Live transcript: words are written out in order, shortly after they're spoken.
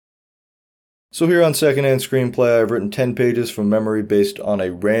So here on Secondhand Screenplay, I've written 10 pages from memory based on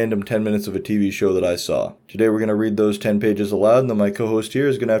a random 10 minutes of a TV show that I saw. Today we're going to read those 10 pages aloud, and then my co-host here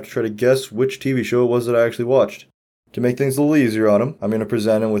is going to have to try to guess which TV show it was that I actually watched. To make things a little easier on him, I'm going to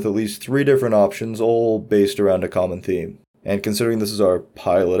present him with at least 3 different options, all based around a common theme. And considering this is our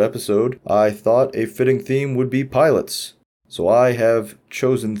pilot episode, I thought a fitting theme would be pilots. So I have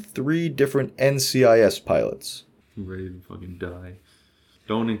chosen 3 different NCIS pilots. I'm ready to fucking die.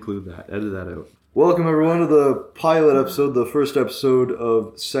 Don't include that. Edit that out. Welcome everyone to the pilot episode, the first episode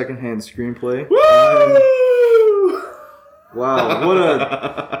of Secondhand Screenplay. Woo! Wow,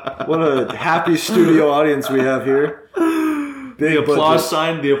 what a happy studio audience we have here. The applause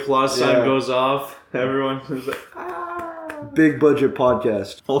sign goes off. Everyone is like, Big budget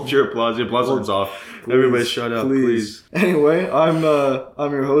podcast. Hold your applause. The applause sign's off. Please, Everybody shut up, please. Anyway, I'm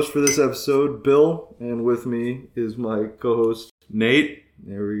your host for this episode, Bill, and with me is my co-host, Nate.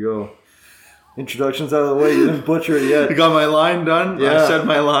 There we go. Introductions out of the way. You didn't butcher it yet. You got my line done? Yeah. I said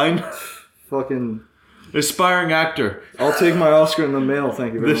my line. Fucking aspiring actor. I'll take my Oscar in the mail,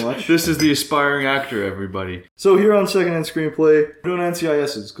 thank you very much. This is the aspiring actor, everybody. So here on Secondhand Screenplay, we're doing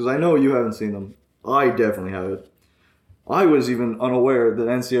NCISs, because I know you haven't seen them. I definitely haven't. I was even unaware that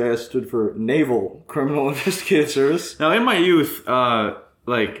NCIS stood for Naval Criminal Investigative Service. Now, in my youth, I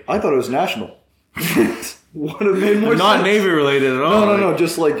thought it was national. Would have made more sense. Not Navy related at all. No,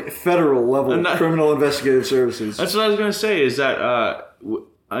 just like federal level criminal investigative services. That's what I was gonna say. Is that when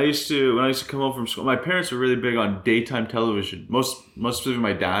I used to come home from school, my parents were really big on daytime television. Most specifically,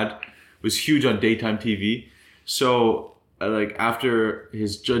 my dad was huge on daytime TV. So after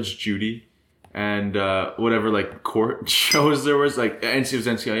his Judge Judy and whatever court shows there was,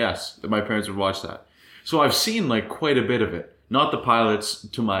 NCIS. My parents would watch that. So I've seen quite a bit of it. Not the pilots,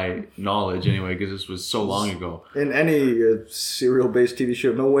 to my knowledge, anyway, because this was so long ago. In any serial-based TV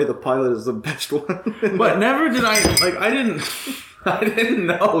show, no way the pilot is the best one. But never did I didn't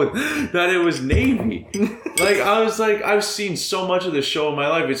know that it was Navy. I've seen so much of this show in my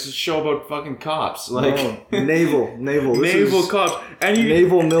life. It's a show about fucking cops. Naval. Naval cops. And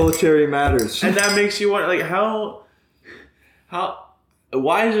naval military matters. And that makes you wonder, how...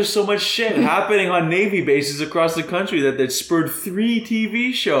 Why is there so much shit happening on Navy bases across the country that spurred 3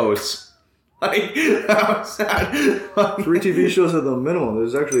 TV shows? How's that? 3 TV shows at the minimum.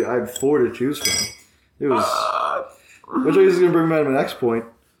 There's actually, I had 4 to choose from. It was... Which I guess is going to bring me to my next point.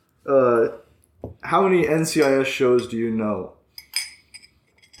 How many NCIS shows do you know?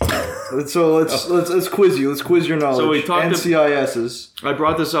 So let's quiz you. Let's quiz your knowledge. So we talked NCISs. I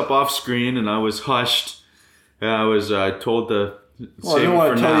brought this up off screen and I was hushed. I was told to... Well, I didn't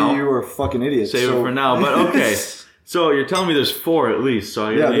want to tell you were a fucking idiot. Save it for now, but okay. So you're telling me there's 4 at least, so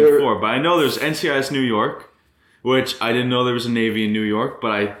I gotta name 4. But I know there's NCIS New York, which I didn't know there was a Navy in New York,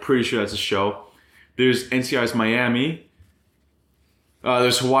 but I'm pretty sure that's a show. There's NCIS Miami.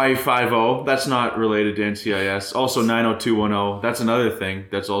 There's Hawaii 5-0. That's not related to NCIS. Also 90210. That's another thing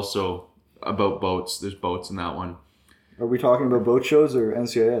that's also about boats. There's boats in that one. Are we talking about boat shows or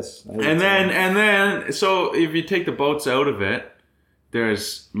NCIS? And then, so if you take the boats out of it,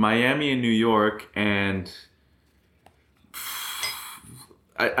 there's Miami and New York, and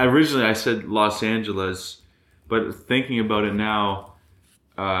originally I said Los Angeles, but thinking about it now,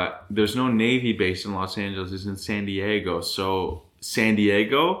 there's no Navy base in Los Angeles. It's in San Diego. So San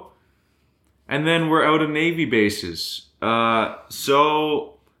Diego, and then we're out of Navy bases. I'm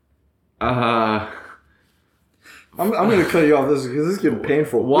going to cut you off because this is getting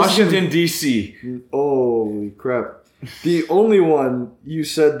painful. Washington, D.C. Holy crap. The only one you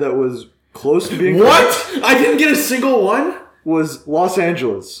said that was close to being what? Correct I didn't get a single one? Was Los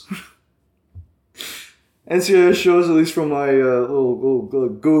Angeles. NCIS shows, at least from my little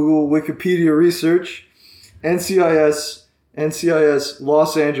Google Wikipedia research, NCIS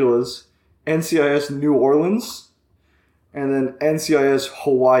Los Angeles, NCIS New Orleans, and then NCIS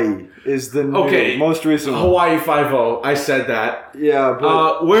Hawaii is the most recent one. Hawaii 5-0. I said that. Yeah,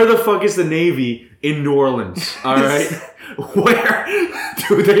 but... where the fuck is the Navy in New Orleans? All right? Where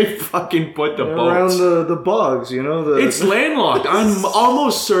do they fucking put the boats? Around the bogs, you know? It's landlocked. I'm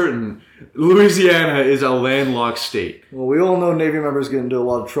almost certain Louisiana is a landlocked state. Well, we all know Navy members get into a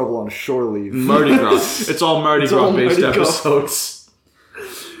lot of trouble on shore leave. Mardi Gras. It's all Mardi Gras based episodes.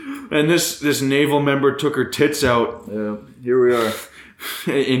 And this naval member took her tits out. Yeah, here we are.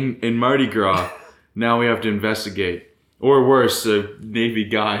 In Mardi Gras. Now we have to investigate. Or worse, a Navy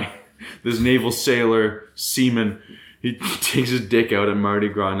guy. This naval sailor, seaman, he takes his dick out at Mardi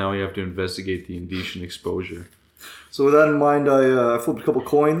Gras. Now we have to investigate the indecent exposure. So with that in mind, I flipped a couple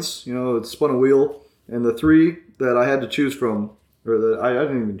coins. You know, it spun a wheel. And the 3 that I had to choose from I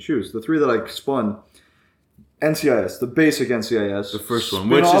didn't even choose. The 3 that I spun. NCIS, the basic NCIS. The first one,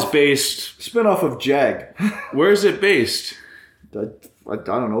 which is based... Spinoff of JAG. Where is it based? I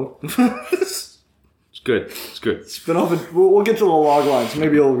don't know. It's good. It's good. Spinoff of... We'll get to the log lines.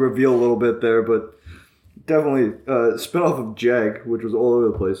 Maybe it'll reveal a little bit there, but definitely spinoff of JAG, which was all over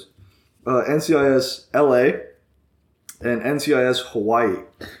the place. NCIS LA and NCIS Hawaii.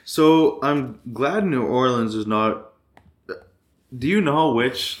 So I'm glad New Orleans is not... Do you know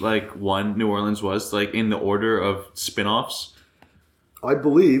which, one New Orleans was, in the order of spin-offs? I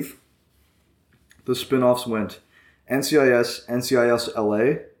believe the spin-offs went NCIS, NCIS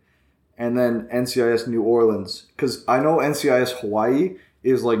LA, and then NCIS New Orleans. Because I know NCIS Hawaii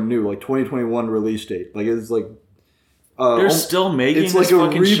is, new, 2021 release date. It's, They're still making it's this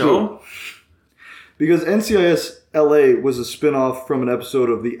fucking show? Because NCIS LA was a spin-off from an episode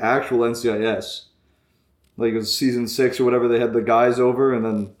of the actual NCIS. It was season 6 or whatever, they had the guys over, and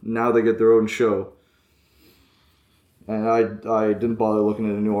then now they get their own show. And I didn't bother looking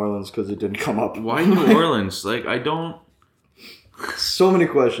into New Orleans because it didn't come up. Why New Orleans? I don't... So many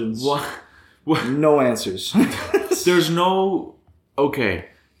questions. What? No answers. There's no... Okay,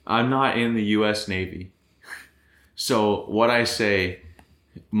 I'm not in the U.S. Navy. So what I say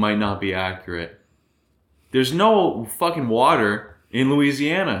might not be accurate. There's no fucking water in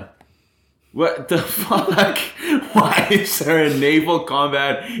Louisiana. What the fuck? Why is there a naval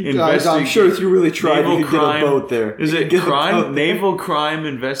combat investigation? I'm sure if you really tried, you could get a boat there. Is it crime? Naval Crime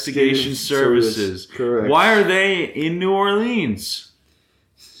Investigation Services. Correct. Why are they in New Orleans?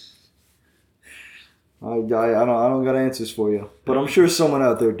 I don't got answers for you, but I'm sure someone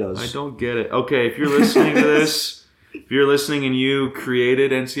out there does. I don't get it. Okay, if you're listening to this, if you're listening and you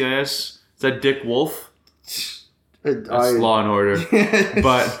created NCIS, is that Dick Wolf? That's Law and Order.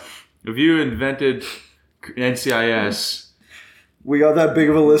 But... If you invented NCIS... We got that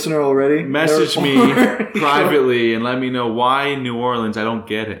big of a listener already? Message me privately and let me know why New Orleans. I don't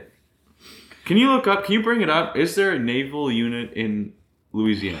get it. Can you bring it up? Is there a naval unit in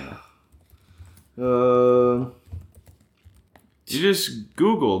Louisiana? You just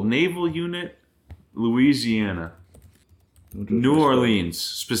Google Naval Unit Louisiana. New Orleans,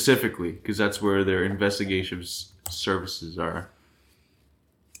 specifically, because that's where their investigation services are.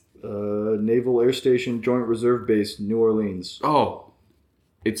 Naval Air Station Joint Reserve Base, New Orleans. Oh,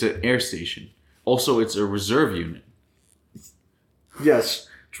 it's an air station. Also, it's a reserve unit. Yes,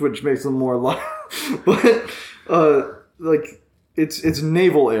 which makes them more but it's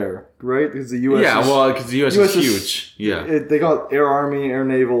naval air, right? Because the U.S. Yeah, because the U.S. is huge. Yeah, they got Air Army, Air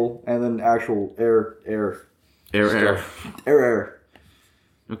Naval, and then actual air.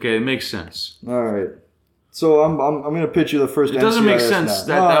 Okay, it makes sense. All right. So I'm going to pitch you the first. It doesn't NCIS make sense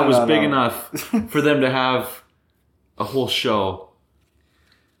now. that was big enough for them to have a whole show.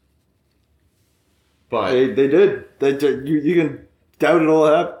 But they did. They did. You can doubt it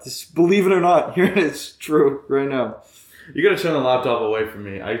all. Just believe it or not, here it is. True right now. You got to turn the laptop away from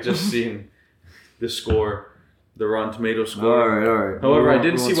me. I just seen the score, the Rotten Tomatoes score. All right. However, I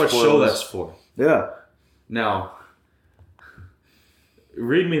didn't see what show that's for. Yeah. Now.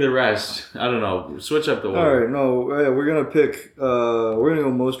 Read me the rest. I don't know. Switch up the order. All right, no, we're gonna pick. We're gonna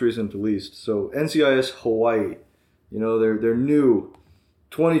go most recent to least. So NCIS Hawaii, they're new,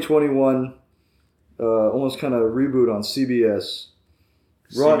 2021, almost kind of reboot on CBS.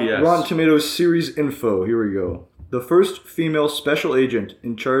 Rotten Tomatoes series info. Here we go. The first female special agent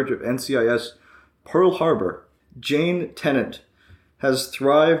in charge of NCIS Pearl Harbor, Jane Tennant, has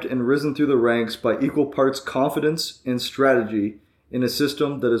thrived and risen through the ranks by equal parts confidence and strategy in a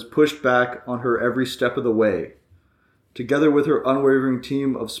system that has pushed back on her every step of the way. Together with her unwavering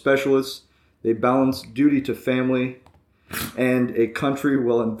team of specialists, they balance duty to family and a country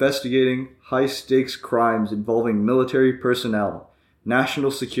while investigating high-stakes crimes involving military personnel,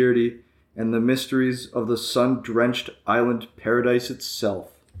 national security, and the mysteries of the sun-drenched island paradise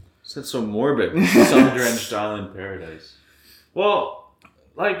itself. That's so morbid. Sun-drenched island paradise. Well,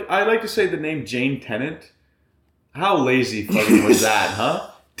 I like to say the name Jane Tennant. How lazy fucking was that, huh?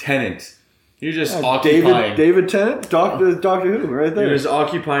 Tennant. You're just occupying. David Tennant? Doctor Who, right there. You're just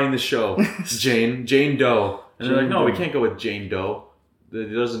occupying the show. Jane Doe. And they're like, no, we can't go with Jane Doe.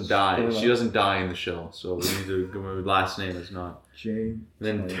 It doesn't die. She doesn't die in the show. So we need to go with her last name is not. Jane.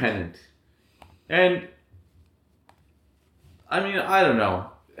 Then Tennant. And, I mean, I don't know.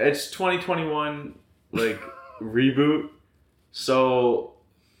 It's 2021, reboot. So,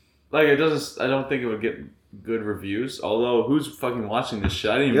 I don't think it would get good reviews. Although, who's fucking watching this shit?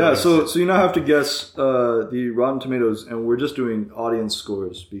 I didn't even so you now have to guess the Rotten Tomatoes, and we're just doing audience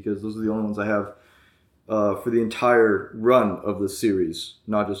scores because those are the only ones I have. for the entire run of the series,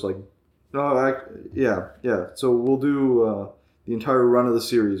 not just like yeah. So we'll do the entire run of the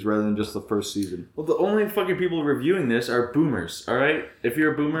series rather than just the first season. Well, the only fucking people reviewing this are boomers. All right, if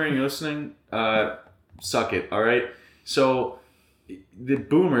you're a boomer and you're listening, suck it. All right, so. The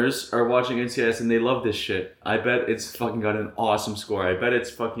boomers are watching NCIS and they love this shit. I bet it's fucking got an awesome score. I bet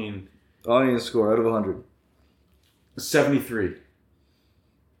it's fucking... Audience score out of 100. 73.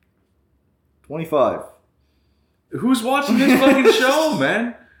 25. Who's watching this fucking show,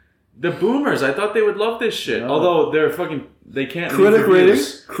 man? The boomers. I thought they would love this shit. No. Although they're fucking... They can't... Critic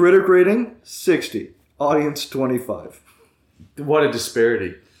rating, 60. Audience, 25. What a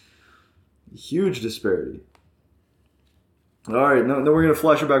disparity. Huge disparity. All right, now we're going to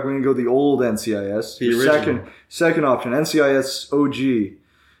flash it back. We're going to go the old NCIS. The original. Second option, NCIS OG,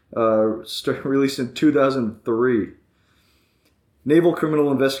 released in 2003. Naval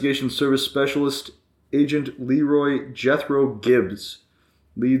Criminal Investigation Service Specialist Agent Leroy Jethro Gibbs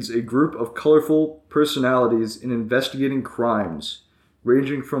leads a group of colorful personalities in investigating crimes,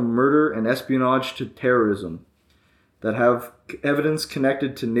 ranging from murder and espionage to terrorism, that have evidence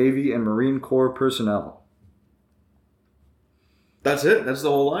connected to Navy and Marine Corps personnel. That's it? That's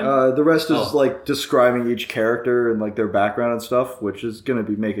the whole line? The rest is like describing each character and like their background and stuff, which is going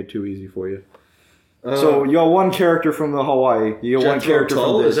to make it too easy for you. So you got one character from the Hawaii. You got one character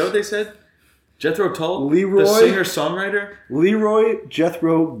Tull? from this. Is that what they said? Jethro Tull? Leroy, the singer-songwriter? Leroy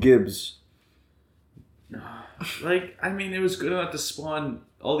Jethro Gibbs. Like, I mean, it was good enough to spawn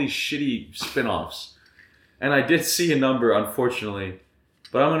all these shitty spin-offs. And I did see a number, unfortunately.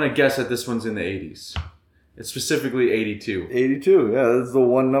 But I'm going to guess that this one's in the 80s. It's specifically 82. 82, yeah, that's the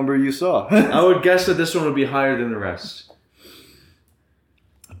one number you saw. I would guess that this one would be higher than the rest.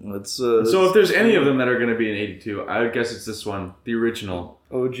 So if there's any of them that are going to be in 82, I would guess it's this one, the original.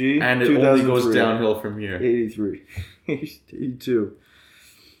 OG, and it only goes downhill from here. 83. 82.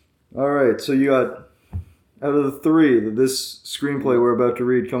 All right, so you got, out of the three, this screenplay we're about to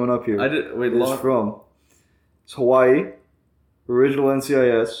read coming up here is from Hawaii, original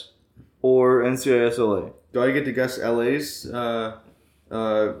NCIS, or NCIS LA. Do I get to guess LA's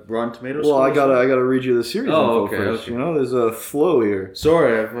Rotten Tomatoes? Well, I gotta read you the series info okay, first. okay. You know, there's a flow here.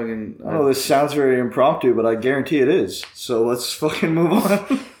 Sorry, I fucking... I know this sounds very impromptu, but I guarantee it is. So let's fucking move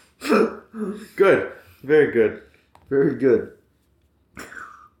on. Good. Very good. Very good.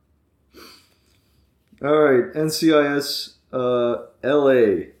 Alright, NCIS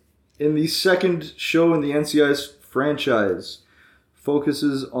LA. In the second show in the NCIS franchise,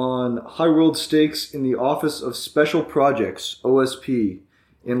 focuses on high-world stakes in the Office of Special Projects, OSP,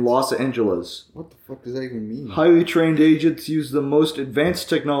 in Los Angeles. What the fuck does that even mean? Highly trained agents use the most advanced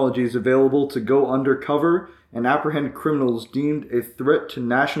technologies available to go undercover and apprehend criminals deemed a threat to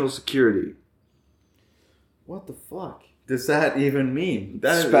national security. What the fuck does that even mean?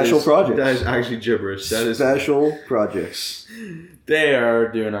 Special projects. That is actually gibberish. That is Special projects. They are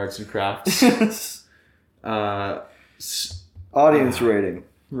doing arts and crafts. Audience rating.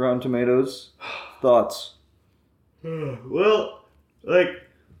 Rotten Tomatoes. Thoughts? Well, like,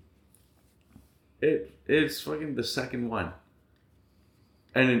 it's fucking the second one.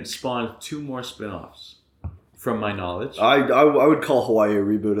 And it spawned 2 more spin-offs, from my knowledge. I would call Hawaii a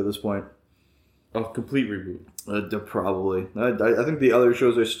reboot at this point. A complete reboot. Probably. I think the other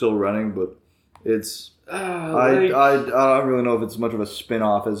shows are still running, but it's... I don't really know if it's much of a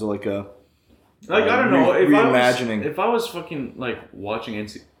spin-off as like a... Like, I don't know. Reimagining. If I was fucking, like, watching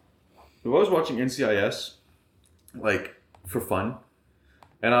If I was watching NCIS, like, for fun,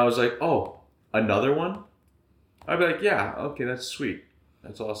 and I was like, oh, another one? I'd be like, yeah, okay, that's sweet.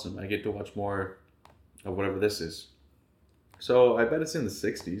 That's awesome. I get to watch more of whatever this is. So, I bet it's in the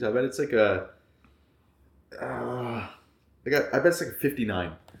 60s. I bet it's like a... I bet it's like a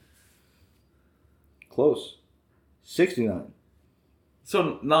 59. Close. 69.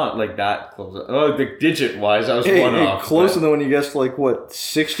 So not like that close. Oh, the digit wise, I was one off. Closer than when you guessed like what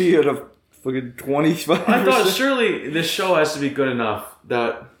 60 out of fucking 25. I thought surely this show has to be good enough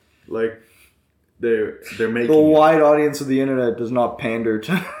that like they're making the wide audience of the internet does not pander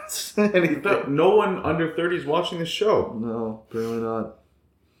to anything. No one under 30 is watching this show. No, apparently not.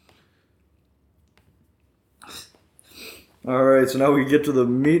 All right, so now we get to the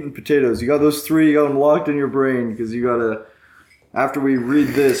meat and potatoes. You got those 3. You got them locked in your brain because you got to. After we read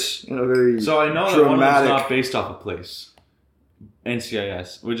this in a very So I know dramatic... that one of them's not based off a place.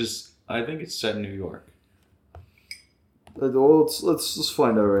 NCIS, which is, I think it's set in New York. Well, let's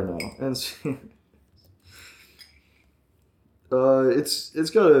find out right now. It's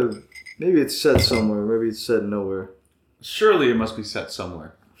got a... Maybe it's set somewhere. Maybe it's set nowhere. Surely it must be set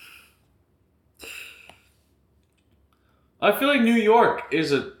somewhere. I feel like New York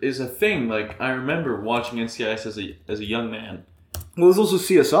is a thing. Like, I remember watching NCIS as a young man. Well, there's also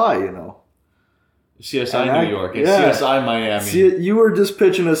CSI, you know. CSI New York and CSI Miami. You were just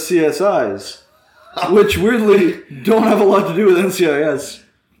pitching us CSIs, which weirdly don't have a lot to do with NCIS.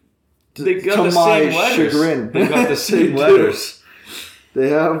 They got the same letters. Chagrin. They got the same letters. They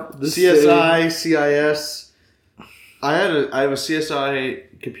have the CSI, CIS. I have a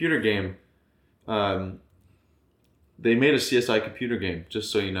CSI computer game. They made a CSI computer game,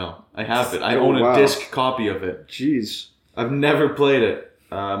 just so you know. I have it. I own a disc copy of it. Jeez. I've never played it.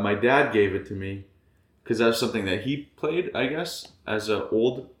 My dad gave it to me because that's something that he played, I guess, as an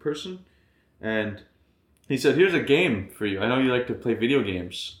old person. And he said, here's a game for you. I know you like to play video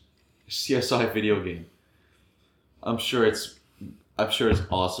games. CSI video game. I'm sure it's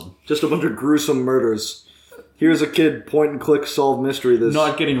awesome. Just a bunch of gruesome murders. Here's a kid, point and click, solve mystery. This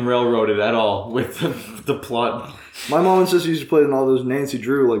not getting railroaded at all with the plot. My mom and sister used to play in all those Nancy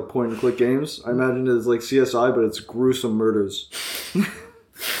Drew like point and click games. I imagine it's like CSI, but it's gruesome murders.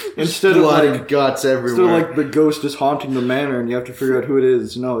 Instead of blood like and guts everywhere. Instead of like the ghost is haunting the manor and you have to figure out who it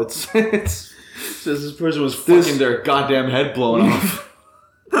is. No, it's says this person was fucking their goddamn head blown off.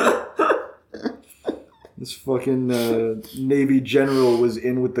 This fucking Navy general was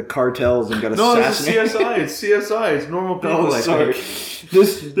in with the cartels and got assassinated. No, it's CSI. It's normal people. Oh, like sorry.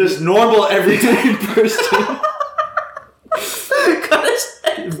 This normal everyday person got his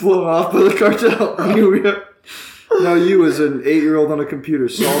head blown off by the cartel. Now you, as an 8-year-old on a computer,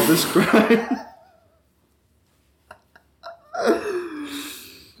 solve this crime.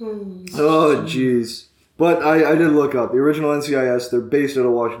 Oh, jeez. But I did look up. The original NCIS, they're based out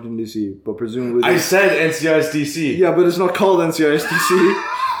of Washington, D.C., but presumably... I said NCIS D.C. Yeah, but it's not called NCIS D.C.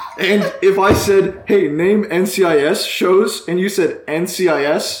 And if I said, hey, name NCIS shows, and you said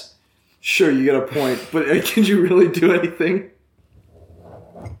NCIS, sure, you get a point. But can you really do anything?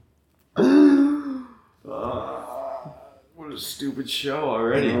 What a stupid show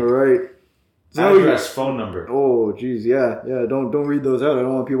already. All right. Address, phone number. Oh, geez, yeah. Don't read those out. I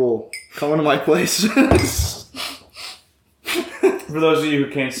don't want people coming to my place. For those of you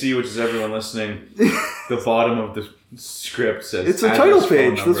who can't see, which is everyone listening, the bottom of the script says it's a title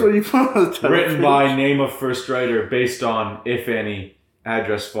page. That's what you put on the title written page. by name of first writer, based on, if any,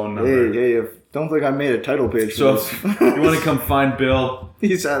 address, phone number. Hey, don't think I made a title page. So if you want to come find Bill,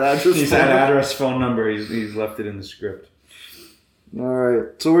 he's at address. He's at address, phone number. He's left it in the script. All right,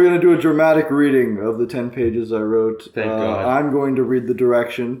 so we're going to do a dramatic reading of the 10 pages I wrote. Thank God. I'm going to read the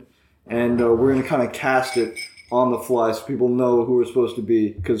direction, and we're going to kind of cast it on the fly so people know who we're supposed to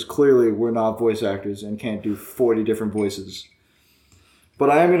be, because clearly we're not voice actors and can't do 40 different voices. But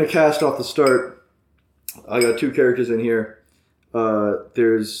I am going to cast off the start. I got 2 characters in here.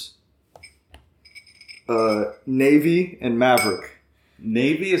 There's Navy and Maverick.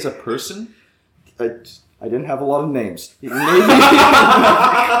 Navy is a person? I didn't have a lot of names. Navy.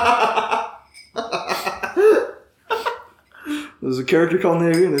 There's a character called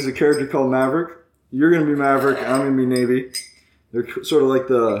Navy and there's a character called Maverick. You're going to be Maverick, I'm going to be Navy. They're sort of like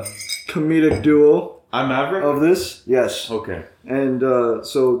the comedic duo. I'm Maverick? Of this. Yes. Okay. And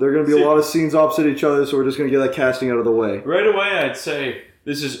so there are going to be a lot of scenes opposite each other, so we're just going to get that casting out of the way. Right away, I'd say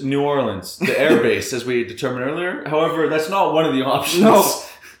this is New Orleans, the air base, as we determined earlier. However, that's not one of the options. No.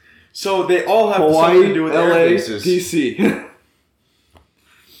 So they all have Hawaii, something to do with LA, air bases. DC.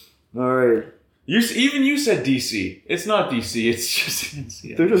 All right. Even you said DC. It's not DC. It's just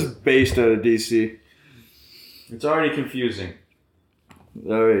NCIS. They're just based out of DC. It's already confusing.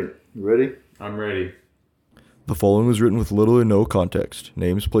 All right. You ready? I'm ready. The following was written with little or no context.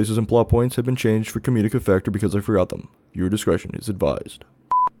 Names, places, and plot points have been changed for comedic effect or because I forgot them. Your discretion is advised.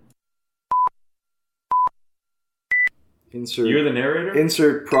 You're the narrator?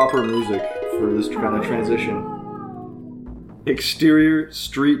 Insert proper music for this kind of transition. Exterior,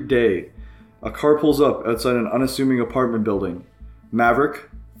 street day. A car pulls up outside an unassuming apartment building. Maverick,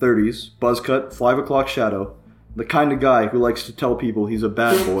 30s, buzz cut, 5 o'clock shadow. The kind of guy who likes to tell people he's a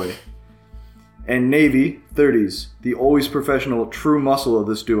bad boy. And Navy, 30s, the always professional, true muscle of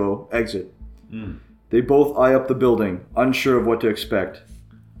this duo, exit. They both eye up the building, unsure of what to expect.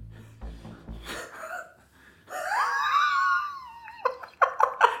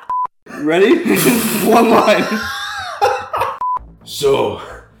 Ready? One line. So,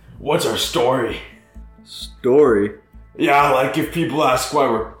 what's our story? Story? Yeah, like if people ask why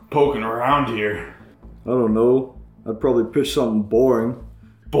we're poking around here. I don't know. I'd probably pitch something boring.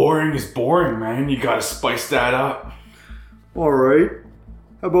 Boring is boring, man. You gotta spice that up. Alright.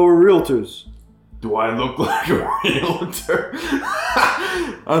 How about we're realtors? Do I look like a realtor?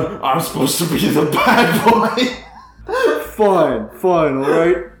 I'm supposed to be the bad boy. fine,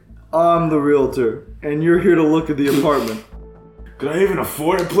 alright? I'm the realtor, and you're here to look at the apartment. Could I even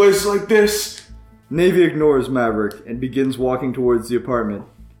afford a place like this? Navy ignores Maverick and begins walking towards the apartment.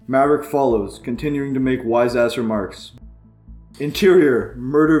 Maverick follows, continuing to make wise-ass remarks. Interior,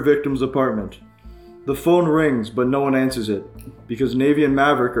 murder victim's apartment. The phone rings, but no one answers it, because Navy and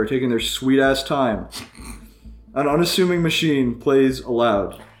Maverick are taking their sweet-ass time. An unassuming machine plays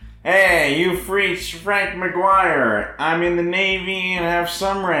aloud. Hey, you've reached Frank McGuire. I'm in the Navy and have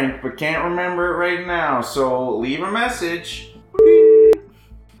some rank, but can't remember it right now, so leave a message.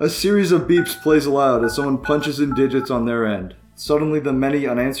 A series of beeps plays aloud as someone punches in digits on their end. Suddenly, the many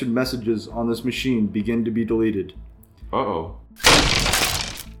unanswered messages on this machine begin to be deleted. Uh-oh.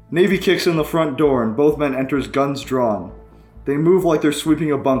 Navy kicks in the front door and both men enters guns drawn. They move like they're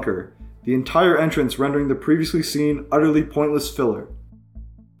sweeping a bunker, the entire entrance rendering the previously seen utterly pointless filler.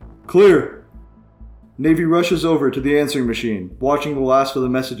 Clear! Navy rushes over to the answering machine, watching the last of the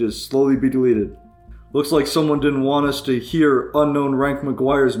messages slowly be deleted. Looks like someone didn't want us to hear unknown Rank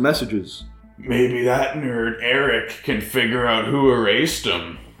McGuire's messages. Maybe that nerd Eric can figure out who erased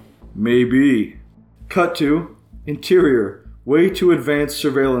them. Maybe. Cut to interior, way too advanced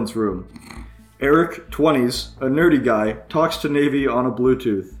surveillance room. Eric, 20s, a nerdy guy, talks to Navy on a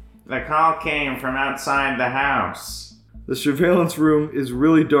Bluetooth. The call came from outside the house. The surveillance room is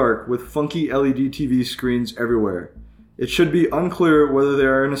really dark with funky LED TV screens everywhere. It should be unclear whether they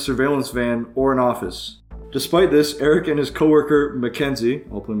are in a surveillance van or an office. Despite this, Eric and his coworker Mackenzie,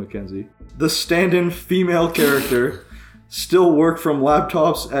 I'll play Mackenzie, the stand-in female character, still work from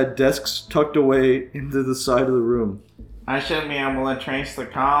laptops at desks tucked away into the side of the room. I should be able to trace the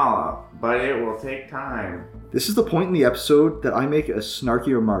call, but it will take time. This is the point in the episode that I make a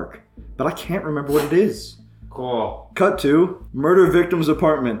snarky remark, but I can't remember what it is. Cool. Cut to murder victim's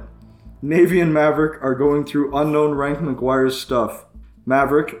apartment. Navy and Maverick are going through unknown Rank McGuire's stuff.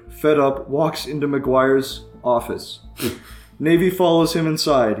 Maverick, fed up, walks into McGuire's office. Navy follows him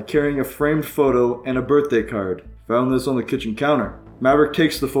inside, carrying a framed photo and a birthday card. Found this on the kitchen counter. Maverick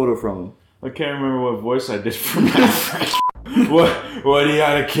takes the photo from him. I can't remember what voice I did for Maverick. What, he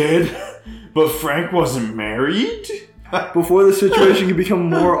had a kid? But Frank wasn't married? Before the situation can become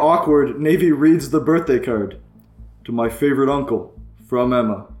more awkward, Navy reads the birthday card. To my favorite uncle, from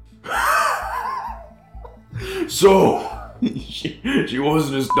Emma. So, she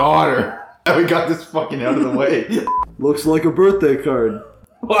wasn't his daughter. We got this fucking out of the way. Looks like a birthday card.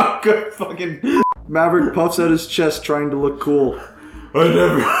 What good fucking... Maverick puffs at his chest trying to look cool.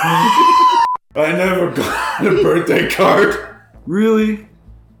 I never got a birthday card. Really?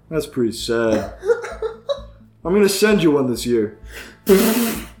 That's pretty sad. I'm gonna send you one this year.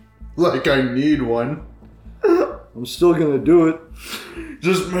 Like I need one. I'm still gonna do it.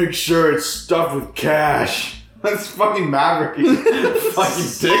 Just make sure it's stuffed with cash. That's fucking Maverick. Fucking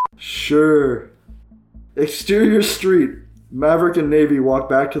dick. Sure. Exterior street. Maverick and Navy walk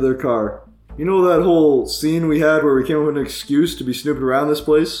back to their car. You know that whole scene we had where we came up with an excuse to be snooping around this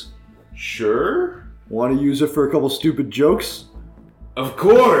place? Sure. Want to use it for a couple stupid jokes? Of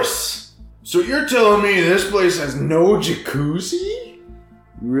course. So you're telling me this place has no jacuzzi? You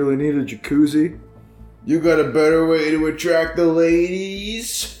really need a jacuzzi? You got a better way to attract the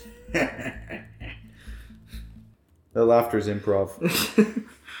ladies? That laughter's improv.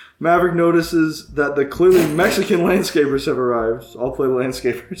 Maverick notices that the clearly Mexican landscapers have arrived. I'll play the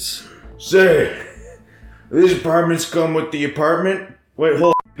landscapers. Say, do these apartments come with the apartment? Wait,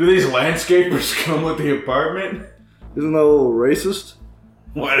 hold on. Do these landscapers come with the apartment? Isn't that a little racist?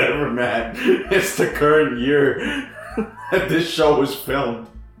 Whatever, man. It's the current year that this show was filmed.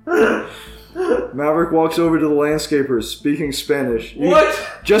 Maverick walks over to the landscapers, speaking Spanish. What?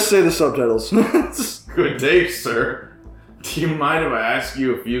 Just say the subtitles. Good day, sir. Do you mind if I ask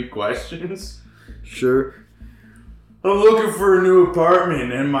you a few questions? Sure. I'm looking for a new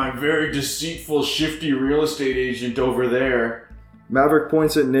apartment and my very deceitful, shifty real estate agent over there Maverick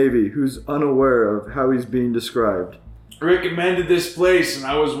points at Navy, who's unaware of how he's being described. recommended this place and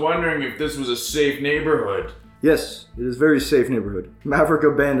I was wondering if this was a safe neighborhood. Yes, it is a very safe neighborhood. Maverick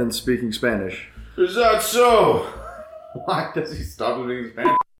abandons speaking Spanish. Is that so? Why does he stop speaking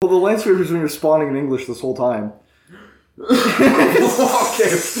Spanish? Well, the landscaper's been responding in English this whole time. Okay.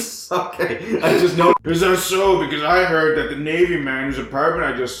 I just know. Is that so? Because I heard that the Navy man whose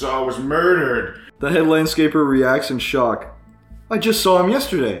apartment I just saw was murdered. The head landscaper reacts in shock. I just saw him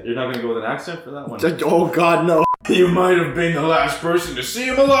yesterday. You're not going to go with an accent for that one? Oh god, no. You might have been the last person to see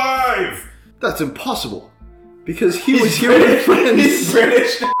him alive. That's impossible. Because he was here with friends. He's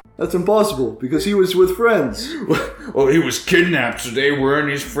British. That's impossible, because he was with friends. Well, he was kidnapped, so they weren't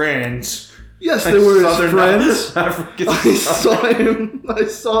his friends. Yes, they were his Southern friends. African I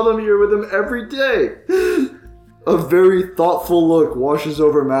saw them here with him every day. A very thoughtful look washes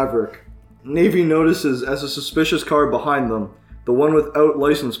over Maverick. Navy notices as a suspicious car behind them, the one without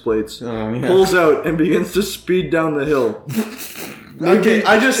license plates, pulls out and begins to speed down the hill. Okay,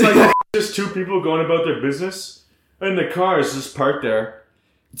 I just like just two people going about their business, and the car is just parked there.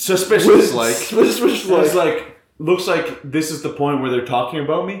 Suspicious, It's like, looks like this is the point where they're talking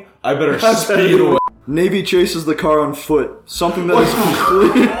about me. I better speed away. Navy chases the car on foot, something that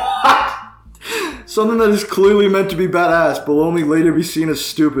is clearly meant to be badass, but will only later be seen as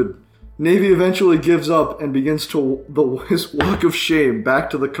stupid. Navy eventually gives up and begins his walk of shame back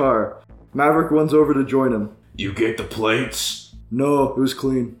to the car. Maverick runs over to join him. You get the plates? No, it was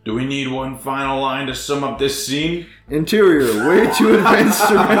clean. Do we need one final line to sum up this scene? Interior, way too advanced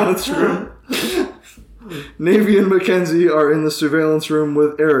surveillance room. Navy and Mackenzie are in the surveillance room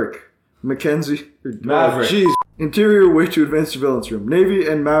with Eric. Maverick. Jeez. Interior, way too advanced surveillance room. Navy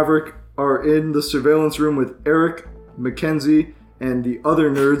and Maverick are in the surveillance room with Eric, Mackenzie, and the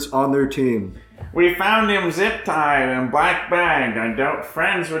other nerds on their team. We found him zip-tied and black bag. I doubt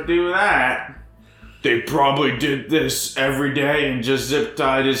friends would do that. They probably did this every day and just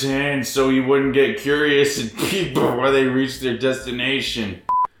zip-tied his hands so he wouldn't get curious and peep before they reached their destination.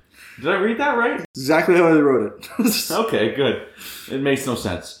 Did I read that right? Exactly how they wrote it. Okay, good. It makes no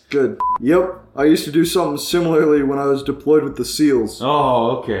sense. Good. Yep. I used to do something similarly when I was deployed with the SEALs.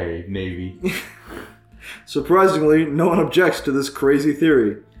 Oh, okay, Navy. Surprisingly, no one objects to this crazy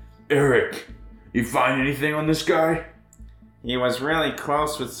theory. Eric, you find anything on this guy? He was really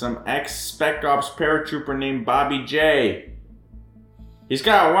close with some ex-Spec Ops paratrooper named Bobby J. He's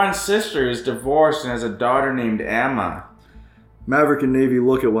got one sister who's divorced and has a daughter named Emma. Maverick and Navy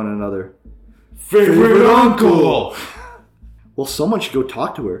look at one another. Favorite uncle! Well, someone should go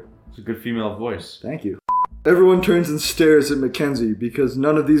talk to her. It's a good female voice. Thank you. Everyone turns and stares at Mackenzie because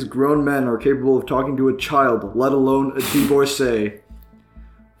none of these grown men are capable of talking to a child, let alone a divorcee.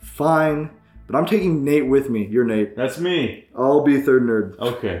 Fine, but I'm taking Nate with me. You're Nate. That's me. I'll be third nerd.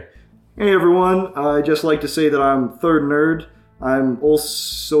 Okay. Hey everyone, I'd just like to say that I'm third nerd. I'm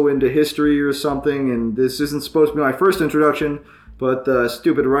also into history or something, and this isn't supposed to be my first introduction, but the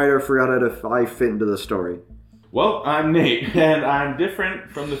stupid writer forgot if I fit into the story. Well, I'm Nate, and I'm different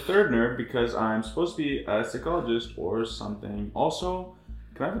from the third nerd because I'm supposed to be a psychologist or something. Also,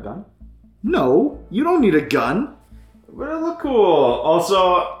 can I have a gun? No, you don't need a gun. But it look cool.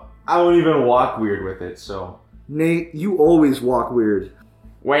 Also, I won't even walk weird with it, so... Nate, you always walk weird.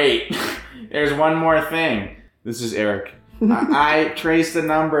 Wait, there's one more thing. This is Eric. I traced the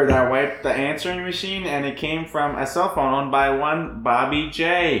number that wiped the answering machine, and it came from a cell phone owned by one Bobby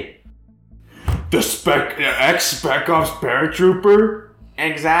J. The ex-Spec Ops paratrooper?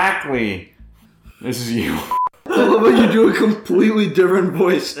 Exactly. This is you. I love how you do a completely different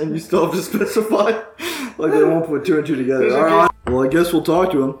voice and you still have to specify. Like they won't put two and two together. Alright. Well, I guess we'll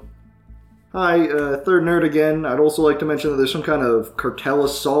talk to him. Hi, third nerd again. I'd also like to mention that there's some kind of cartel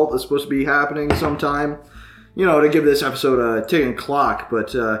assault that's supposed to be happening sometime. You know, to give this episode a ticking clock,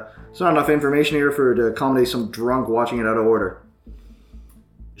 but there's not enough information here to accommodate some drunk watching it out of order.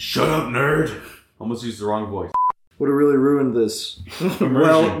 Shut up, nerd. Almost used the wrong voice. Would have really ruined this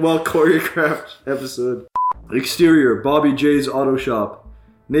well choreographed episode. Exterior, Bobby J's auto shop.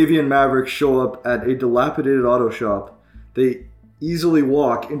 Navy and Maverick show up at a dilapidated auto shop. They easily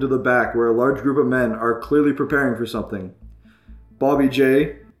walk into the back where a large group of men are clearly preparing for something. Bobby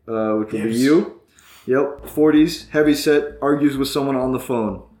J, which will be you. Yep, 40s, heavyset, argues with someone on the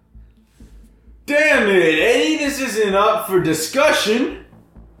phone. Damn it, Eddie, this isn't up for discussion.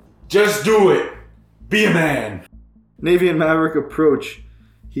 Just do it. Be a man. Navy and Maverick approach.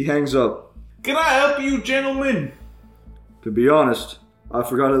 He hangs up. Can I help you, gentlemen? To be honest, I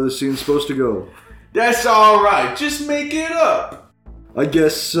forgot how this scene's supposed to go. That's alright, just make it up. I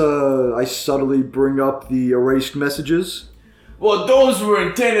guess I subtly bring up the erased messages. Well, those were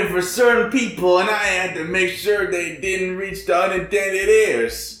intended for certain people, and I had to make sure they didn't reach the unintended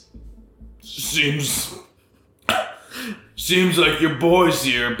heirs. Seems like your boys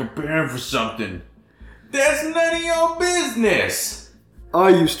here are preparing for something. That's none of your business. I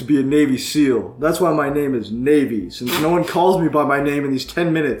used to be a Navy SEAL. That's why my name is Navy, since no one calls me by my name in these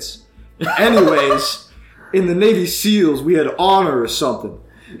 10 minutes. Anyways, in the Navy SEALs, we had honor or something.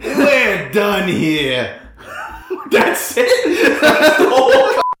 We're done here. That's it. That's the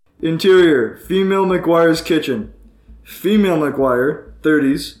whole... Interior, female McGuire's kitchen. Female McGuire,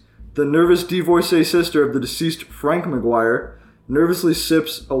 30s, the nervous divorcee sister of the deceased Frank McGuire, nervously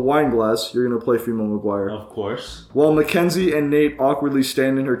sips a wine glass. You're going to play female McGuire. Of course. While Mackenzie and Nate awkwardly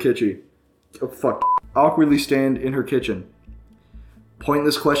stand in her kitchen. awkwardly stand in her kitchen.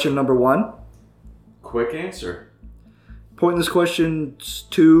 Pointless question number 1. Quick answer. Pointless questions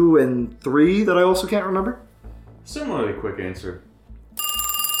 2 and 3 that I also can't remember. Similarly quick answer.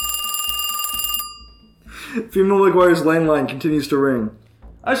 Female McGuire's landline continues to ring.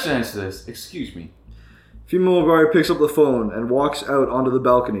 I should answer this. Excuse me. Female McGuire picks up the phone and walks out onto the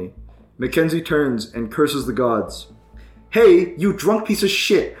balcony. Mackenzie turns and curses the gods. Hey, you drunk piece of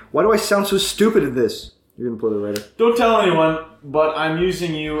shit. Why do I sound so stupid in this? You're going to play the writer. Don't tell anyone, but I'm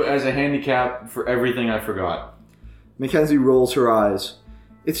using you as a handicap for everything I forgot. Mackenzie rolls her eyes.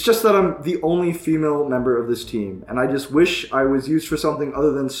 It's just that I'm the only female member of this team, and I just wish I was used for something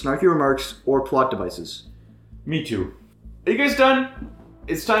other than snarky remarks or plot devices. Me too. Are you guys done?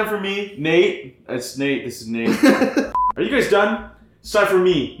 It's time for me, Nate. That's Nate. This is Nate. Are you guys done? It's time for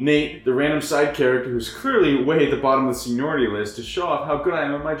me, Nate, the random side character who's clearly way at the bottom of the seniority list, to show off how good I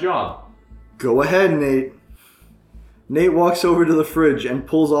am at my job. Go ahead, Nate. Nate walks over to the fridge and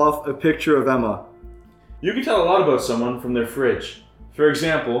pulls off a picture of Emma. You can tell a lot about someone from their fridge. For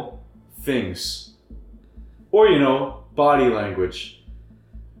example, things. Or, body language.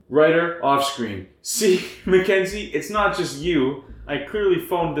 Writer, off screen. See, Mackenzie, it's not just you. I clearly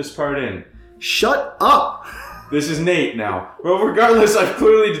phoned this part in. Shut up! This is Nate now. Well, regardless, I've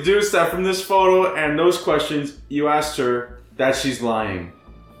clearly deduced that from this photo and those questions you asked her that she's lying.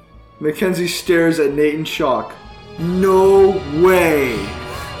 Mackenzie stares at Nate in shock. No way!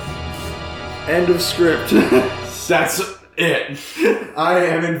 End of script. That's it. I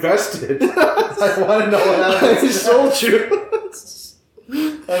am invested. I want to know what happens. I sold you.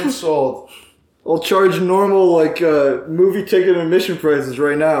 I'm sold. I'll charge normal, movie ticket and admission prices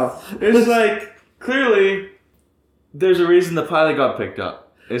right now. It's clearly, there's a reason the pilot got picked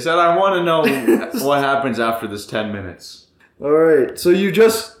up. It's that I want to know what happens after this 10 minutes. Alright, so we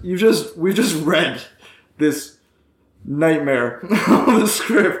just read this nightmare of the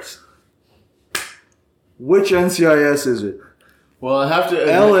script. Which NCIS is it? Well, I have to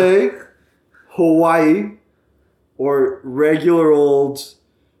LA, Hawaii, or regular old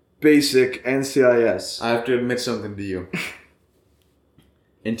basic NCIS? I have to admit something to you.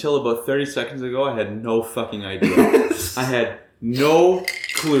 Until about 30 seconds ago, I had no fucking idea. I had no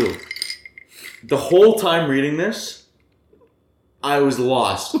clue. The whole time reading this, I was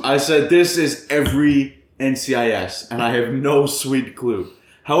lost. I said, this is every NCIS, and I have no sweet clue.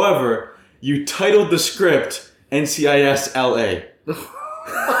 However, you titled the script NCIS LA.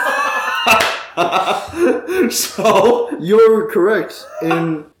 So you're correct.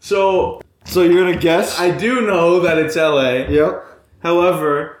 So you're gonna guess? I do know that it's LA. Yep.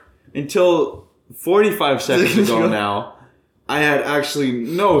 However, until 45 seconds ago now, I had actually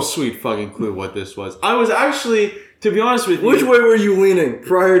no sweet fucking clue what this was. I was actually, to be honest with you... Which way were you leaning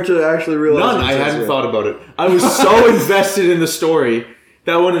prior to actually realizing? None. I hadn't thought about it. I was so invested in the story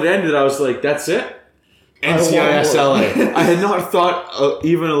that when it ended, I was like, that's it? NCIS LA. I had not thought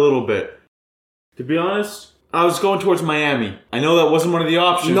even a little bit. To be honest, I was going towards Miami. I know that wasn't one of the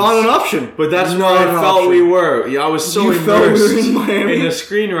options. Not an option. But that's where I felt we were. Yeah, I was so immersed in Miami? In the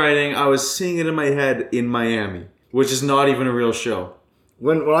screenwriting, I was seeing it in my head in Miami, which is not even a real show.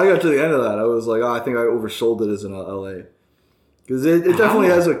 When I got to the end of that, I was like, I think I oversold it as in LA. Because it definitely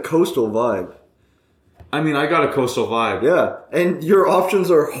has a coastal vibe. I mean, I got a coastal vibe. Yeah. And your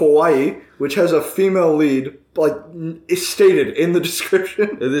options are Hawaii, which has a female lead, it's stated in the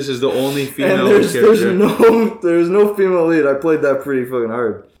description. This is the only female lead. And there's no female lead. I played that pretty fucking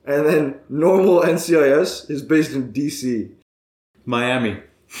hard. And then normal NCIS is based in DC. Miami.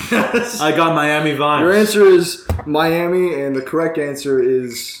 I got Miami vibes. Your answer is Miami, and the correct answer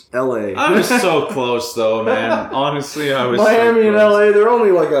is LA. I was so close, though, man. Honestly, I was Miami so and LA, they're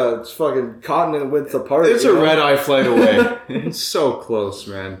only like a fucking continent width apart. It's a red-eye flight away. It's so close,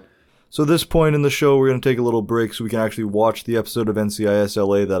 man. So at this point in the show, we're going to take a little break so we can actually watch the episode of NCIS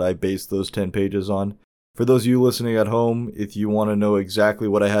LA that I based those 10 pages on. For those of you listening at home, if you want to know exactly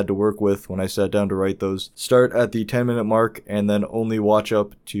what I had to work with when I sat down to write those, start at the 10-minute mark and then only watch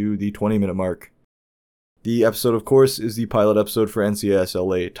up to the 20-minute mark. The episode, of course, is the pilot episode for NCIS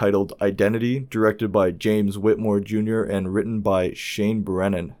LA, titled Identity, directed by James Whitmore Jr. and written by Shane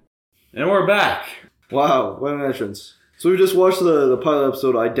Brennan. And we're back. Wow, what an entrance. So we just watched the pilot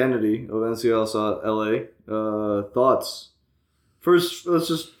episode Identity of NCIS LA. Thoughts? First, let's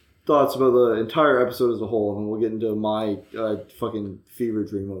just thoughts about the entire episode as a whole, and then we'll get into my fucking fever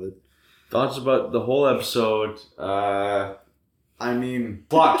dream of it. Thoughts about the whole episode? Plot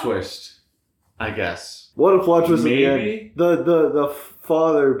twist, I guess. What a plot twist! Maybe at the end. The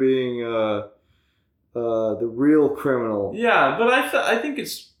father being the real criminal. Yeah, but I think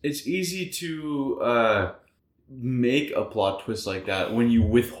it's easy to make a plot twist like that when you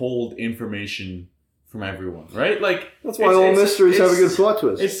withhold information from everyone, right? Like that's why all mysteries have a good plot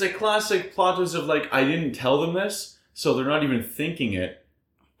twist. It's the classic plot twist of like, I didn't tell them this, so they're not even thinking it,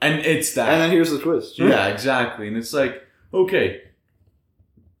 and it's that. And then here's the twist. Yeah, exactly. And it's like, okay,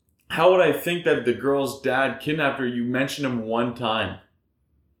 how would I think that the girl's dad kidnapped her? You mentioned him one time.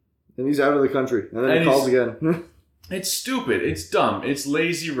 And he's out of the country. And then he calls again. It's stupid. It's dumb. It's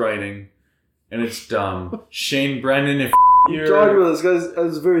lazy writing. And it's dumb. Shane Brennan, if you're talking about this guy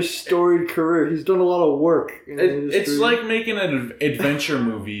has a very storied career. He's done a lot of work in the industry. It's like making an adventure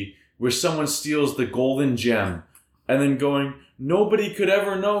movie where someone steals the golden gem and then going, nobody could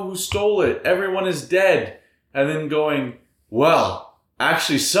ever know who stole it. Everyone is dead. And then going, well,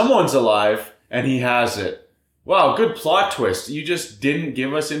 actually someone's alive and he has it. Wow, good plot twist. You just didn't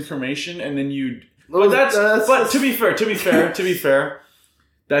give us information and then you... But to be fair,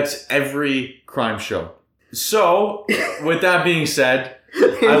 that's every crime show. So, with that being said,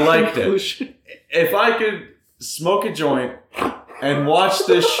 I liked it. If I could smoke a joint and watch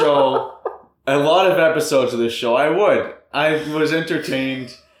this show, a lot of episodes of this show, I would. I was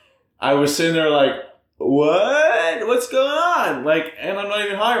entertained. I was sitting there like, what? What's going on? Like, and I'm not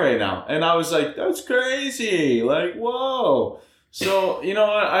even high right now. And I was like, that's crazy. Like, whoa. So, you know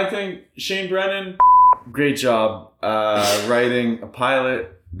what? I think Shane Brennan, great job writing a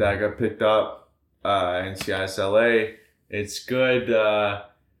pilot that got picked up. NCIS LA. It's good.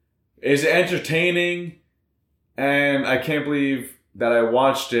 It's entertaining. And I can't believe that I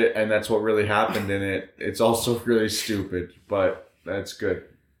watched it and that's what really happened in it. It's also really stupid, but that's good.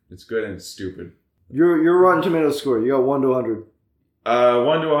 It's good and it's stupid. Your Rotten Tomatoes score, you got 1 to 100.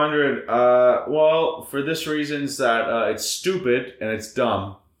 1 to 100. Well, for this reasons that it's stupid and it's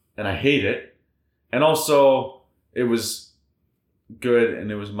dumb and I hate it. And also, it was good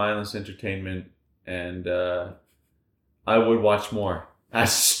and it was mindless entertainment and I would watch more.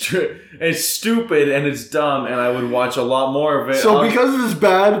 It's stupid and it's dumb and I would watch a lot more of it. So because it is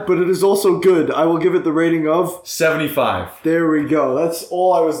bad, but it is also good, I will give it the rating of 75. There we go. That's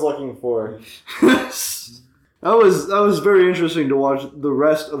all I was looking for. That was very interesting to watch the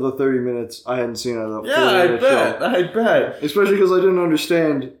rest of the 30 minutes I hadn't seen out of the I bet. Especially because I didn't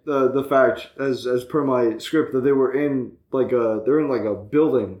understand the fact, as per my script, that they were in they're in a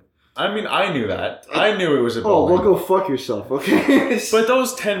building. I mean, I knew that. I knew it was a building. Oh, well, go fuck yourself, okay? But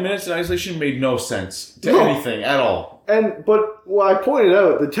those 10 minutes in isolation made no sense to anything at all. But I pointed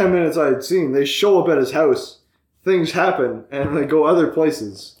out the 10 minutes I had seen, they show up at his house, things happen, and they go other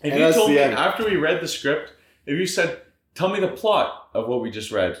places. If you told me after we read the script, if you said, tell me the plot of what we just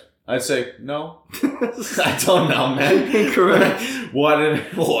read, I'd say, no. I don't know, man. Incorrect. What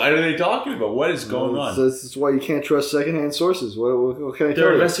are they talking about? What is going on? This is why you can't trust secondhand sources. What can I tell you?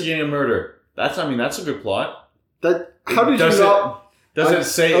 They're investigating a murder. That's a good plot. How did you not... Does it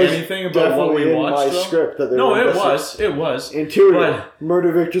say anything about what we watched? My script that it was. Interior,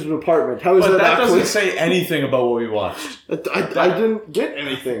 murder victim's apartment. How is that? But that doesn't say anything about what we watched. I didn't get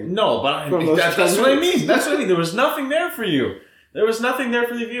anything. No, but that's what I mean. That's what I mean. There was nothing there for you. There was nothing there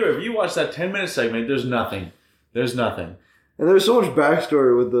for the viewer. If you watch that 10-minute segment, there's nothing. There's nothing. And there's so much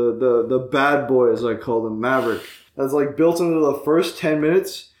backstory with the bad boy, as I call them, Maverick. That's built into the first 10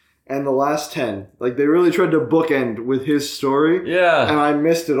 minutes and the last 10. They really tried to bookend with his story. Yeah. And I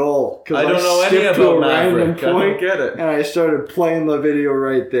missed it all. I don't know anything about Maverick. I don't get it. And I started playing the video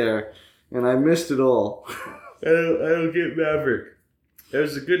right there. And I missed it all. I don't get Maverick. It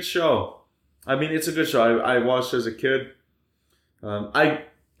was a good show. I mean, it's a good show. I watched it as a kid.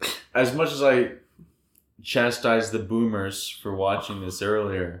 As much as I chastised the boomers for watching this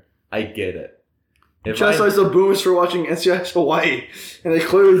earlier, I get it. Chastised the boomers for watching NCIS Hawaii, and they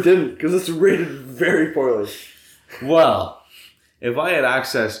clearly didn't because it's rated very poorly. Well, if I had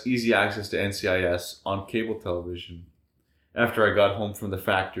easy access to NCIS on cable television after I got home from the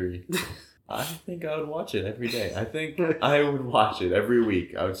factory, I think I would watch it every day. I think I would watch it every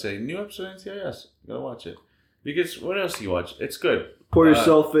week. I would say, new episode of NCIS, you gotta watch it. Because what else do you watch? It's good. Pour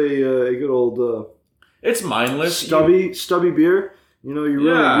yourself a good old... it's mindless. Stubby beer. You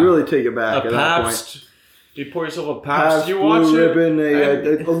really take it back at that point. You pour yourself a Pabst. You watch Blue it.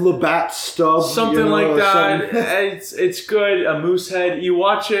 Ribbon, a Labatt stub. Something like that. It's good. A Moosehead. You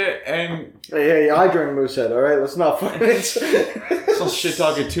watch it and... Hey, I drink Moosehead, all right? Let's not fight it. Don't shit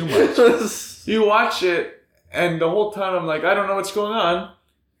talking too much. You watch it and the whole time I'm like, I don't know what's going on.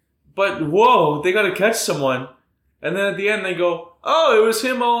 But whoa, they got to catch someone. And then at the end they go, oh, it was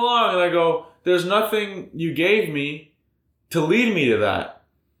him all along. And I go, there's nothing you gave me to lead me to that.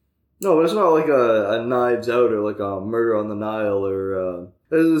 No, but it's not like a Knives Out or like a Murder on the Nile or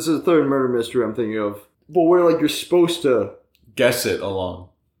This is a third murder mystery I'm thinking of. But where, like, you're supposed to guess it along.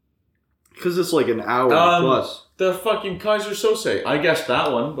 Because it's like an hour plus. The fucking Kaiser Sose. I guessed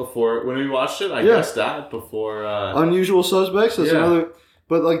that one before. When we watched it, I guessed that before. Unusual Suspects? That's another...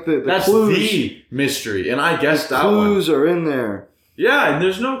 But, like, that's clues... the mystery, and I guessed that one. Clues are in there. Yeah, and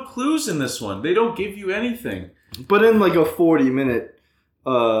there's no clues in this one. They don't give you anything. But in, like, a 40-minute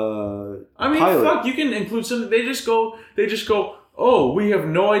I mean, pilot. fuck, you can include something. They just go, oh, we have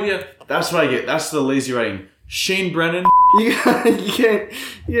no idea. That's what I get. That's the lazy writing. Shane Brennan. You can't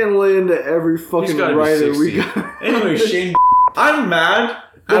lay into every fucking writer we got. Anyway, Shane. I'm mad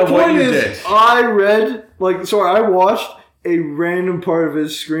at what you did. I watched a random part of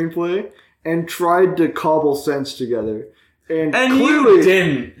his screenplay and tried to cobble sense together. And clearly, you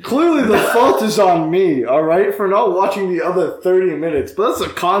didn't. Clearly the fault is on me, alright, for not watching the other 30 minutes. But that's the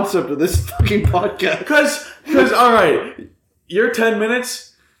concept of this fucking podcast. Because, alright, your 10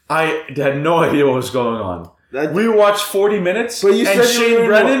 minutes, I had no idea what was going on. We watched 40 minutes, but you and said Shane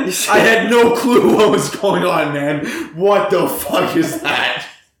Brennan, I had no clue what was going on, man. What the fuck is that?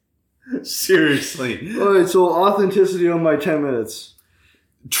 Seriously. Alright, so authenticity on my 10 minutes.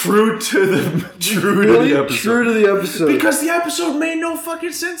 True to the episode. True to the episode. Because the episode made no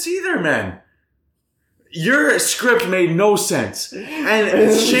fucking sense either, man. Your script made no sense.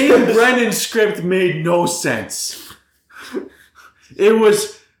 And Shane Brennan's script made no sense. It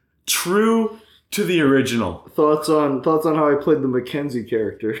was true to the original. Thoughts on how I played the Mackenzie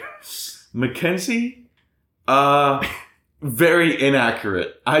character. Mackenzie? Very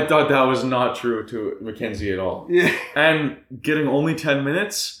inaccurate. I thought that was not true to Mackenzie at all. Yeah. And getting only 10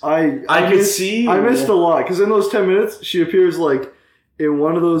 minutes, I see. I missed a lot, because in those 10 minutes, she appears, like, in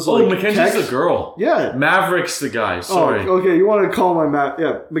one of those, like, Mackenzie's the girl. Yeah. Maverick's the guy, sorry. Oh, okay, you want to call my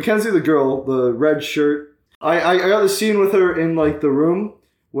yeah, Mackenzie the girl, the red shirt. I got the scene with her in, like, the room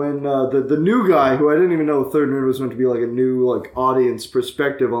when the new guy, who I didn't even know Third Nerd was meant to be, like, a new, like, audience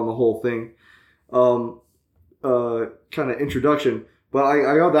perspective on the whole thing. Kind of introduction, but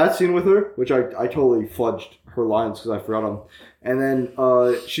I got that scene with her, which I totally fudged her lines because I forgot them. And then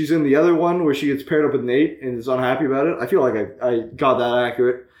she's in the other one where she gets paired up with Nate and is unhappy about it. I feel like I got that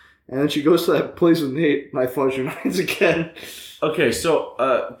accurate. And then she goes to that place with Nate and I fudged her lines again. Okay,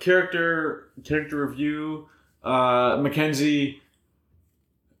 so character review, Mackenzie.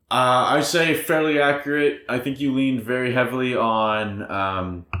 I'd say fairly accurate. I think you leaned very heavily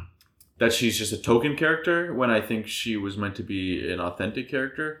on that she's just a token character when I think she was meant to be an authentic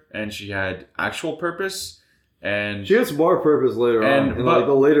character and she had actual purpose. And she has more purpose later on in like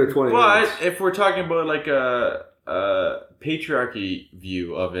the later 20 minutes. But if we're talking about like a patriarchy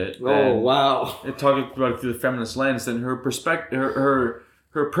view of it, wow, and talking about it through the feminist lens, then her perspective,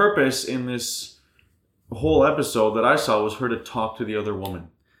 her purpose in this whole episode that I saw was her to talk to the other woman.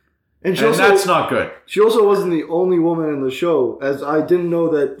 And that's not good. She also wasn't the only woman in the show, as I didn't know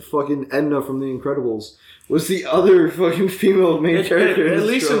that fucking Edna from The Incredibles was the other fucking female main character. At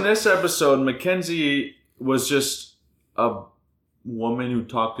least in this episode, Mackenzie was just a woman who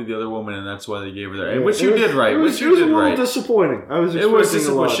talked to the other woman, and that's why they gave her that. Yeah, which you did right. It was a little disappointing. I was expecting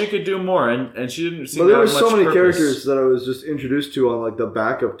a lot. She could do more, and she didn't seem to have much purpose. But there were so many characters that I was just introduced to on like the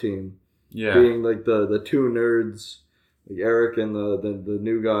backup team. Yeah. Being like the two nerds, like Eric and the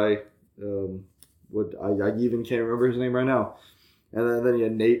new guy. I even can't remember his name right now. And then you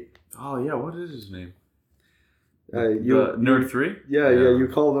had Nate. Oh yeah, what is his name? Nerd 3? Yeah, you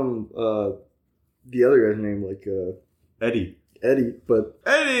called him the other guy's name like Eddie, but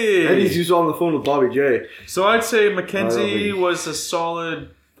Eddie! Eddie's used on the phone with Bobby J. So I'd say Mackenzie was a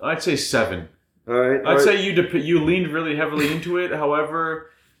solid, I'd say 7. Alright. I'd say you leaned really heavily into it. However,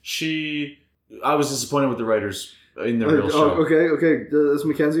 I was disappointed with the writers in the real show. Okay. That's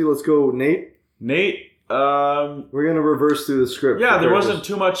Mackenzie. Let's go, Nate. We're gonna reverse through the script. Yeah, there wasn't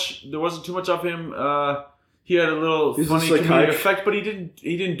too much of him. He had a little funny comedic effect, but he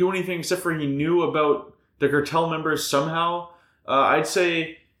didn't do anything except for he knew about the cartel members somehow. I'd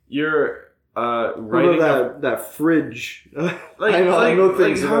say you're writing that fridge. I know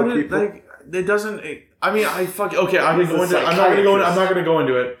things about people. It doesn't. I mean, I'm not gonna go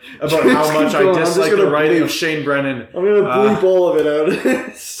into it about how much I dislike the writing of Shane Brennan. I'm gonna bleep all of it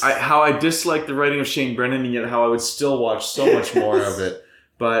out. How I dislike the writing of Shane Brennan, and yet how I would still watch so much more of it.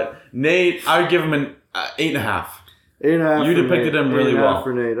 But Nate, I would give him an 8.5. 8.5. You depicted him really well.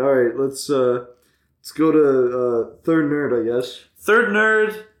 For Nate. All right, let's go to Third Nerd, I guess. Third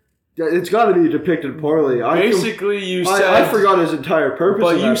Nerd. Yeah, it's got to be depicted poorly. You said... I forgot his entire purpose.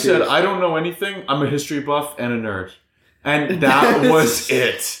 But you said, I don't know anything. I'm a history buff and a nerd. And that was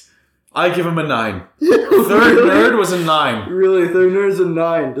it. I give him a 9. Third nerd was a 9. Really? Third nerd's a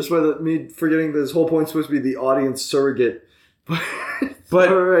 9, despite me forgetting that his whole point's supposed to be the audience surrogate. But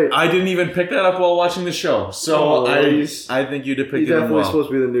all right. I didn't even pick that up while watching the show. So I think you depicted him well. He's definitely supposed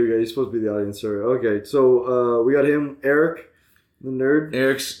to be the new guy. He's supposed to be the audience surrogate. Okay, so we got him, Eric, the nerd.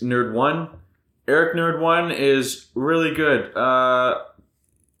 Eric's Nerd 1. Eric Nerd 1 is really good.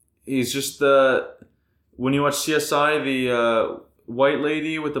 He's just when you watch CSI, the white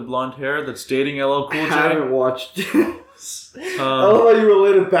lady with the blonde hair that's dating LL Cool J. I haven't watched this. I love how you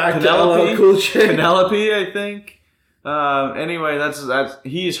related back to LL Cool J. Penelope, I think. Anyway, that's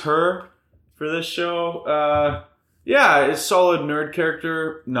he's her for this show. Yeah, it's solid nerd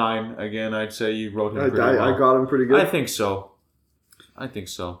character. 9 again. I'd say you wrote him pretty well. I got him pretty good. I think so.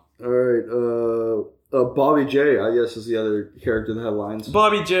 All right. Bobby J, I guess, is the other character that had lines.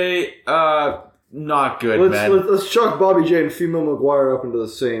 Bobby J, not good, man. Let's chuck Bobby J and Female McGuire up into the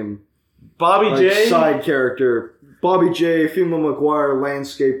same J side character. Bobby J, Female McGuire,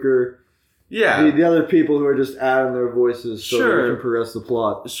 landscaper. Yeah. The other people who are just adding their voices so they can progress the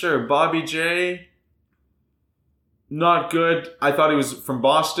plot. Sure. Bobby J, not good. I thought he was from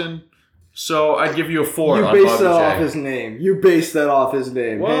Boston, so I'd give you a 4 on Bobby J. You base that off his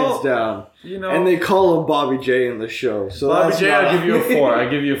name, hands down. And they call him Bobby J in the show. So Bobby J, I'll give you a 4. I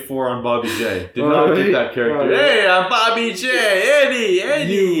give you a 4 on Bobby J. Did not get that character. Right. Hey, I'm Bobby J.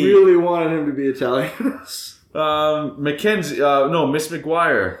 Eddie. You really wanted him to be Italian. Mackenzie, Miss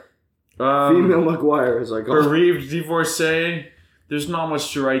McGuire. Female McGuire, as I call her. Bereaved divorcee. There's not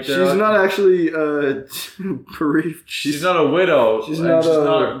much to write there. She's not actually bereaved. She's not a widow. She's not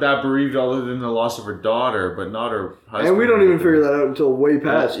that bereaved other than the loss of her daughter, but not her husband. And we don't even figure that out until way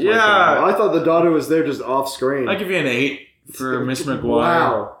past. I thought the daughter was there just off screen. I'll give you an 8 for Miss McGuire.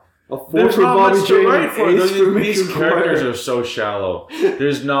 Wow. A 4 There's for not Bobby much J to write for. These characters McGuire. are so shallow.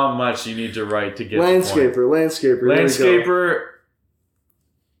 There's not much you need to write to get Landscaper. the point. Landscaper.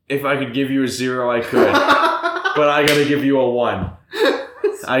 If I could give you a 0, I could. But I gotta give you a 1.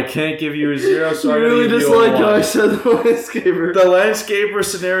 I can't give you a 0, so I gotta give you a 1. You really dislike how I said the landscaper. The landscaper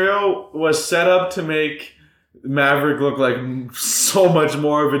scenario was set up to make Maverick look like so much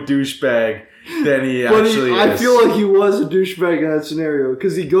more of a douchebag than he actually is. I feel like he was a douchebag in that scenario,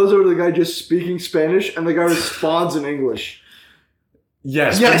 because he goes over to the guy just speaking Spanish, and the guy responds in English.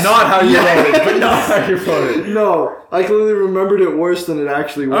 Yes, but not how you wrote it. No, I clearly remembered it worse than it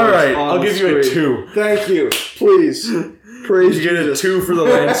actually was. Alright, I'll give you a 2. Thank you. Please. Praise you. You get a 2 for the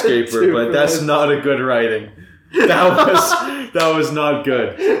landscaper, but that's not a good writing. That was not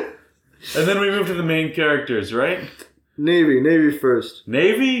good. And then we move to the main characters, right? Navy first.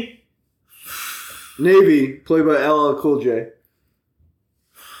 Navy, played by LL Cool J.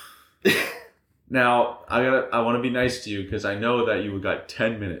 Now, I want to be nice to you because I know that you got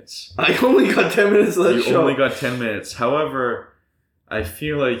 10 minutes. I only got 10 minutes of that show. You only got 10 minutes. However, I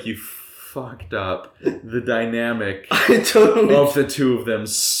feel like you fucked up the dynamic of the two of them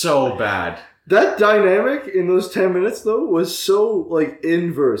so bad. That dynamic in those 10 minutes, though, was so,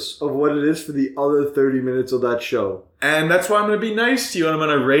 inverse of what it is for the other 30 minutes of that show. And that's why I'm going to be nice to you and I'm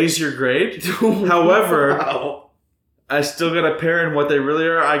going to raise your grade. However... Wow. I still got to pair in what they really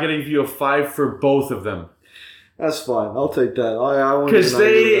are. I got to give you a 5 for both of them. That's fine. I'll take that. I won't because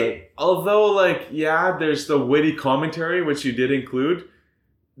although there's the witty commentary which you did include,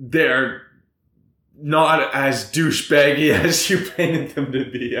 they're not as douchebaggy as you painted them to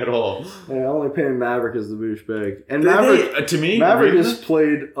be at all. Yeah, I only painted Maverick as the douchebag, and Maverick has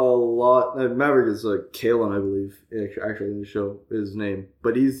played a lot. Maverick is Kalen, I believe, actually in the show is his name,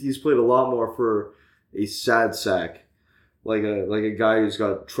 but he's played a lot more for a sad sack. Like a guy who's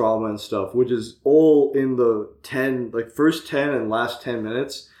got trauma and stuff, which is all in the first 10 and last 10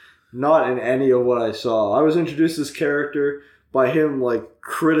 minutes, not in any of what I saw. I was introduced to this character by him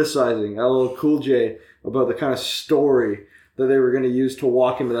criticizing LL Cool J about the kind of story that they were going to use to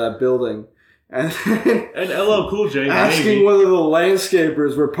walk into that building. And LL Cool J asking whether the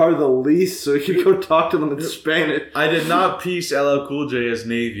landscapers were part of the lease so he could go talk to them in Spanish. I did not piece LL Cool J as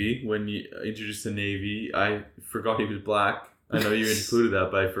Navy when you introduced the Navy. I forgot he was black. I know you included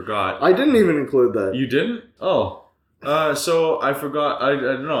that, but I forgot. I didn't even include that. You didn't? Oh. So I forgot. I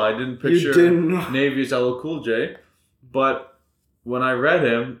don't know. I didn't picture Navy as LL Cool J. But when I read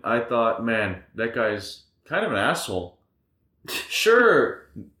him, I thought, man, that guy's kind of an asshole. Sure.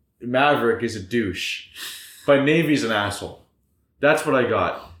 Maverick is a douche, but Navy's an asshole. That's what I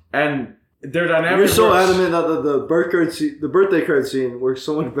got. And their dynamic. You're so adamant that the birthday card scene works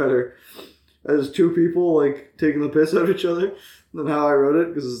so much better as two people like taking the piss out of each other than how I wrote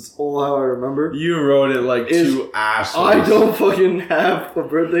it, because it's all how I remember. You wrote it like two assholes. I don't fucking have a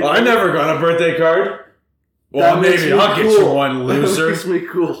birthday card. I never got a birthday card. Well, That makes maybe me I'll get cool. you one, loser. That makes me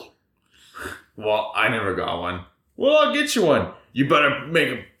cool. Well, I never got one. Well, I'll get you one. You better make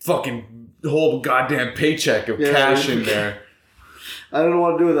a fucking whole goddamn paycheck of cash in there. I didn't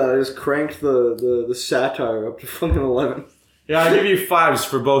want to do that. I just cranked the satire up to fucking 11. Yeah, I'll give you 5s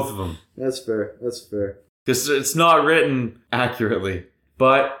for both of them. That's fair. That's fair. Because it's not written accurately.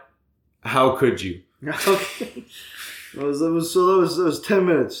 But how could you? Okay. That was 10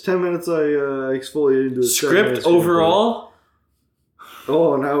 minutes. 10 minutes I exfoliated into a Script overall?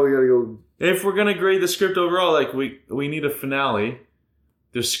 Oh, now we gotta go. If we're gonna grade the script overall, like we need a finale.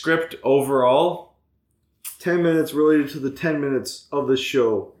 The script overall, 10 minutes related to the 10 minutes of the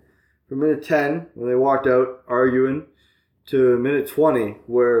show. From minute 10, when they walked out arguing, to minute 20,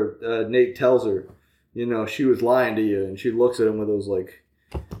 where Nate tells her, you know, she was lying to you, and she looks at him with those, like,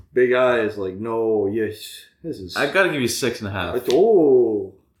 big eyes, like, no, yes, this is... I gotta give you 6.5.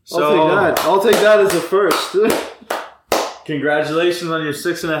 Oh, So, I'll take that. I'll take that as a first. Congratulations on your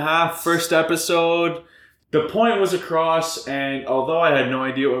 6.5 first episode. The point was across, and although I had no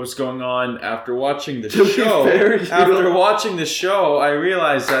idea what was going on after watching the show, watching the show, I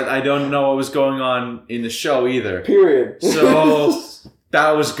realized that I don't know what was going on in the show either. Period. So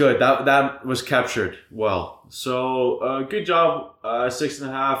that was good. That was captured well. So good job.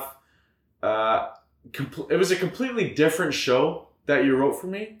 6.5. It was a completely different show that you wrote for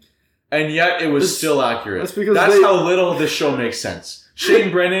me, and yet it was still accurate. That's how little this show makes sense.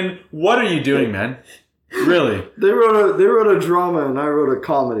 Shane Brennan, what are you doing, man? Really? They wrote a drama and I wrote a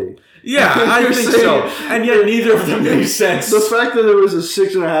comedy. Yeah, I think so. And yet neither of them make sense. The fact that there was a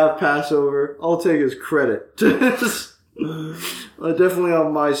 6.5 Passover, I'll take as credit. Definitely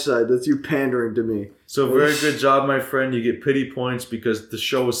on my side. That's you pandering to me. So very good job, my friend. You get pity points because the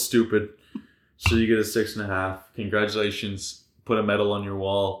show was stupid. So you get a 6.5. Congratulations. Put a medal on your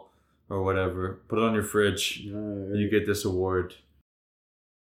wall or whatever. Put it on your fridge. Right. You get this award.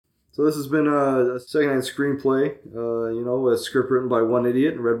 So this has been a secondhand screenplay, a script written by one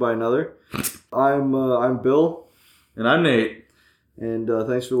idiot and read by another. I'm Bill. And I'm Nate. And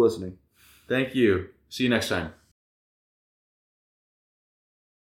thanks for listening. Thank you. See you next time.